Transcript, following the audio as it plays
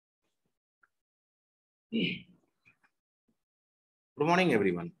Good morning,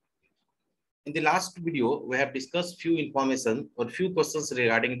 everyone. In the last video, we have discussed few information or few questions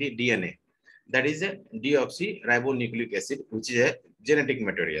regarding the DNA. That is a deoxyribonucleic acid, which is a genetic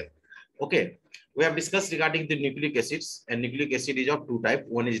material. Okay. We have discussed regarding the nucleic acids, and nucleic acid is of two types.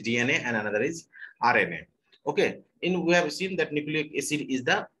 One is DNA and another is RNA. Okay. We have seen that nucleic acid is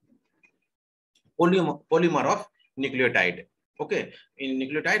the polymer of nucleotide. Okay, in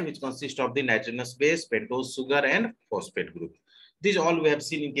nucleotide, which consists of the nitrogenous base, pentose sugar, and phosphate group. These all we have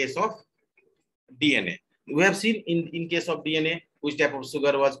seen in case of DNA. We have seen in case of DNA which type of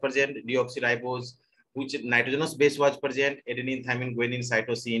sugar was present, deoxyribose, which nitrogenous base was present, adenine, thymine, guanine,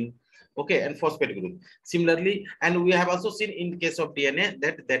 cytosine. Okay, and phosphate group. Similarly, and we have also seen in case of DNA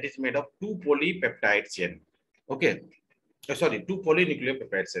that is made of two polypeptide chain. Okay, sorry, two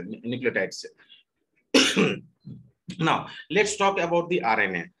polynucleotides. Now, let's talk about the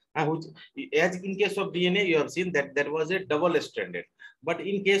RNA. As in case of DNA, you have seen that there was a double-stranded. But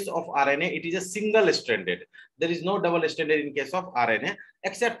in case of RNA, it is a single-stranded. There is no double-stranded in case of RNA,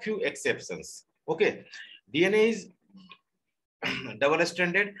 except few exceptions. Okay. DNA is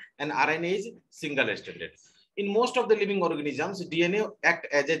double-stranded and RNA is single-stranded. In most of the living organisms, DNA act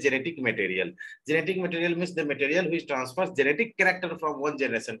as a genetic material. Genetic material means the material which transfers genetic character from one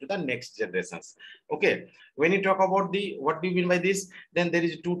generation to the next generations. Okay. When you talk about what do you mean by this? Then there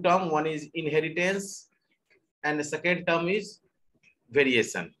is two terms. One is inheritance and the second term is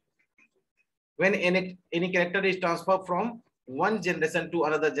variation. When any character is transferred from one generation to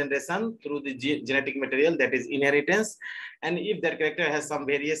another generation through the genetic material, that is inheritance. And if that character has some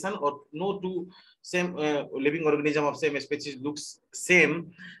variation or no two same living organism of same species looks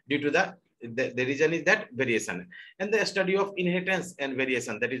same, due to the reason is that variation. And the study of inheritance and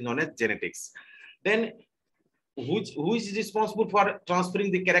variation, that is known as genetics. Then who is responsible for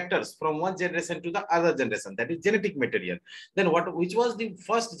transferring the characters from one generation to the other generation? That is genetic material. Then which was the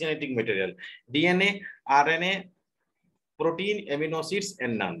first genetic material? DNA, RNA, protein, amino acids,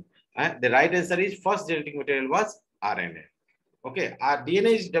 and none. The right answer is first genetic material was RNA. Okay, our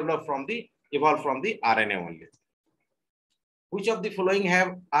DNA is evolved from the RNA only. Which of the following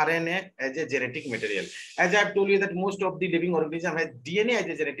have RNA as a genetic material? As I have told you that most of the living organism has DNA as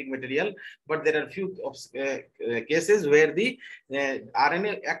a genetic material, but there are few cases where the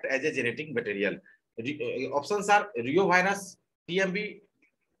RNA act as a genetic material. Options are reovirus, TMB,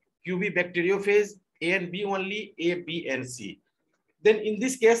 QB bacteriophage, A and B only, A, B, and C. Then in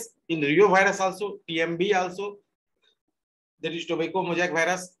this case, in reovirus also, TMB also, there is tobacco mosaic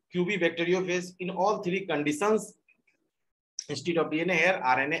virus, QB bacteriophage. In all three conditions, instead of DNA here,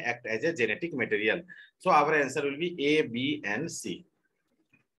 RNA act as a genetic material. So our answer will be A, B, and C.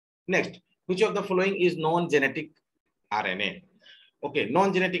 Next, which of the following is non-genetic RNA? Okay,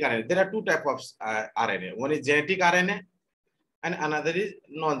 non-genetic RNA. There are two types of RNA. One is genetic RNA and another is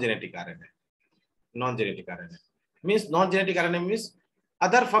non-genetic RNA. Non-genetic RNA means non-genetic RNA means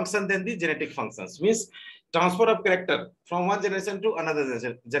other function than the genetic functions, means transfer of character from one generation to another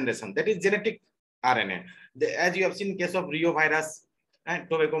generation. That is genetic RNA. As you have seen in case of reovirus and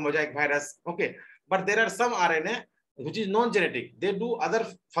tobacco mosaic virus. Okay, but there are some RNA which is non-genetic. They do other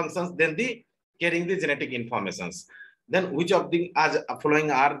functions than the carrying the genetic informations. Then which of the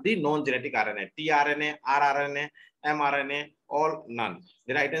following are the non-genetic RNA? tRNA, rRNA, mRNA, all none.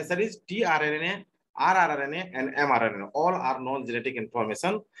 The right answer is tRNA, rRNA, and mRNA. All are non-genetic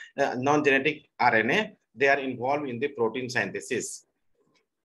information, non-genetic RNA. They are involved in the protein synthesis.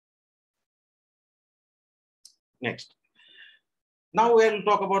 Next. Now we will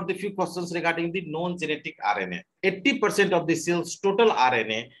talk about the few questions regarding the non-genetic RNA. 80% of the cell's total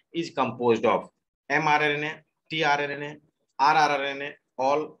RNA is composed of mRNA, tRNA, rRNA,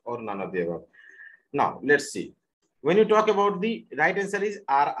 all or none of the above. Now let's see. When you talk about the right answer is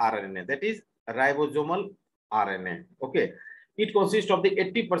rRNA, that is ribosomal RNA. Okay, it consists of the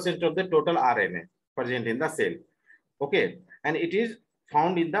 80% of the total RNA present in the cell. Okay, and it is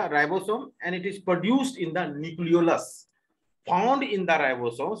found in the ribosome and it is produced in the nucleolus. Found in the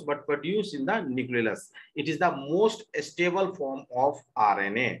ribosomes but produced in the nucleolus. It is the most stable form of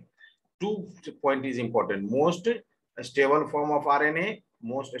RNA. 2 point is important. Most stable form of RNA.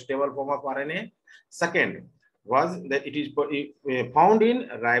 Most stable form of RNA. Second was that it is found in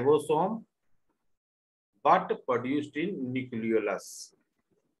ribosome but produced in nucleolus.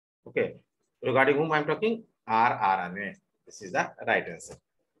 Okay. Regarding whom I am talking? rRNA. This is the right answer.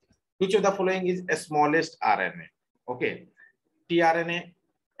 Which of the following is a smallest RNA? Okay. tRNA,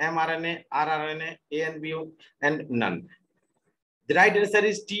 mRNA, rRNA, A and B, and none. The right answer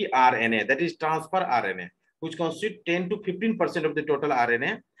is tRNA, that is transfer RNA, which constitutes 10 to 15% of the total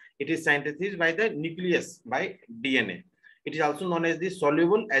RNA. It is synthesized by the nucleus by DNA. It is also known as the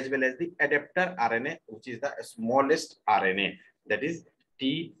soluble as well as the adapter RNA, which is the smallest RNA, that is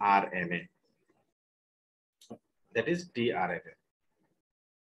tRNA. That is tRNA.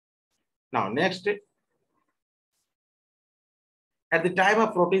 Now, next, at the time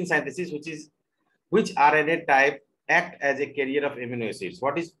of protein synthesis, which RNA type act as a carrier of amino acids?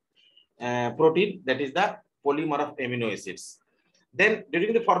 What is protein? That is the polymer of amino acids. Then,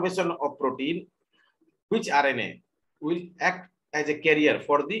 during the formation of protein, which RNA will act as a carrier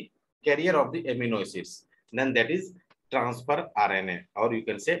for the carrier of the amino acids? Then that is transfer RNA, or you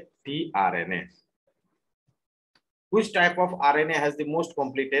can say tRNA. Which type of RNA has the most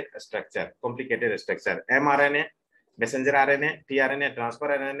complicated structure? mRNA, messenger RNA, tRNA, transfer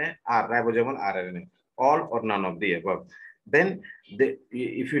RNA, or ribosomal RNA? All or none of the above. Then,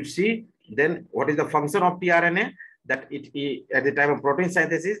 if you see, then what is the function of tRNA? That it at the time of protein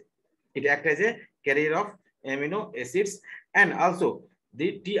synthesis, it acts as a carrier of amino acids, and also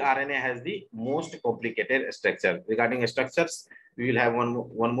the tRNA has the most complicated structure. Regarding structures, we will have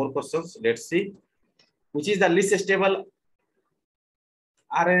one more questions. Let's see. Which is the least stable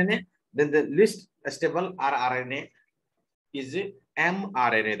RNA? Then the least stable rRNA is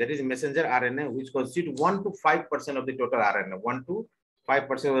mRNA, that is messenger RNA, which constitutes 1 to 5% of the total RNA. 1 to 5%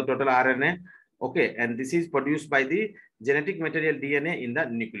 of the total RNA. Okay, and this is produced by the genetic material DNA in the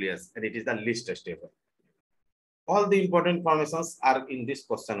nucleus, and it is the least stable. All the important informations are in this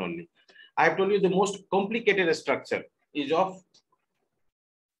question only. I have told you the most complicated structure is of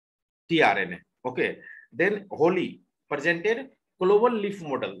tRNA. Okay, then Holly presented clover leaf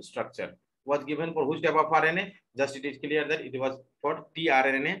model structure was given for which type of RNA? Just it is clear that it was for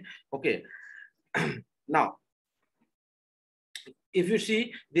tRNA. Okay, now if you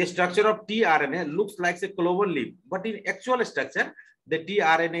see the structure of tRNA looks like a clover leaf, but in actual structure, the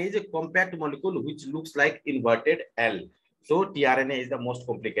tRNA is a compact molecule which looks like inverted L. So tRNA is the most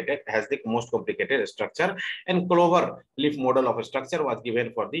complicated, has the most complicated structure, and clover leaf model of a structure was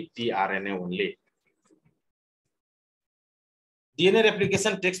given for the tRNA only. DNA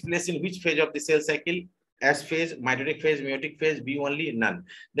replication takes place in which phase of the cell cycle? S phase, mitotic phase, meiotic phase, B only, none.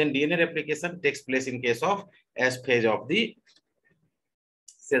 Then DNA replication takes place in case of S phase of the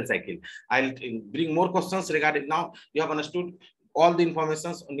cell cycle. I'll bring more questions regarding. Now you have understood all the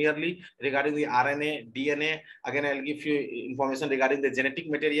informations nearly regarding the RNA, DNA. Again, I'll give you information regarding the genetic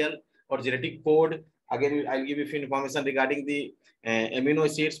material or genetic code. Again, I'll give you information regarding the amino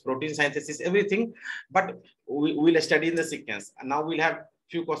acids, protein synthesis, everything. But we will study in the sequence. And now we'll have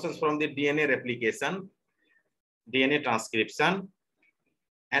few questions from the DNA replication, DNA transcription,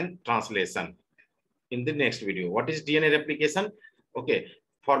 and translation in the next video. What is DNA replication? Okay,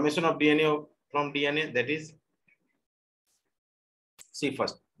 formation of DNA from DNA, that is, see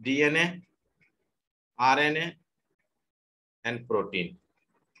first, DNA, RNA, and protein.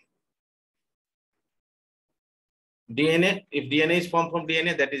 DNA, if DNA is formed from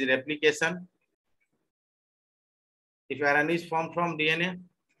DNA, that is replication. If RNA is formed from DNA,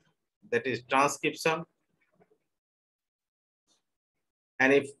 that is transcription.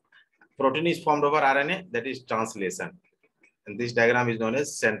 And if protein is formed over RNA, that is translation. And this diagram is known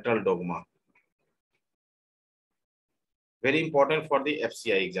as central dogma. Very important for the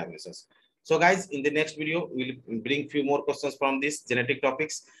FCI examinations. So guys, in the next video, we'll bring few more questions from these genetic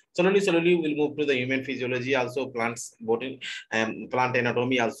topics. Slowly we'll move to the human physiology, also plants, botany, plant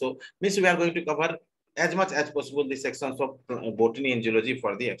anatomy also. Means we are going to cover as much as possible the sections of botany and zoology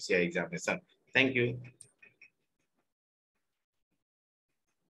for the FCI examination. Thank you.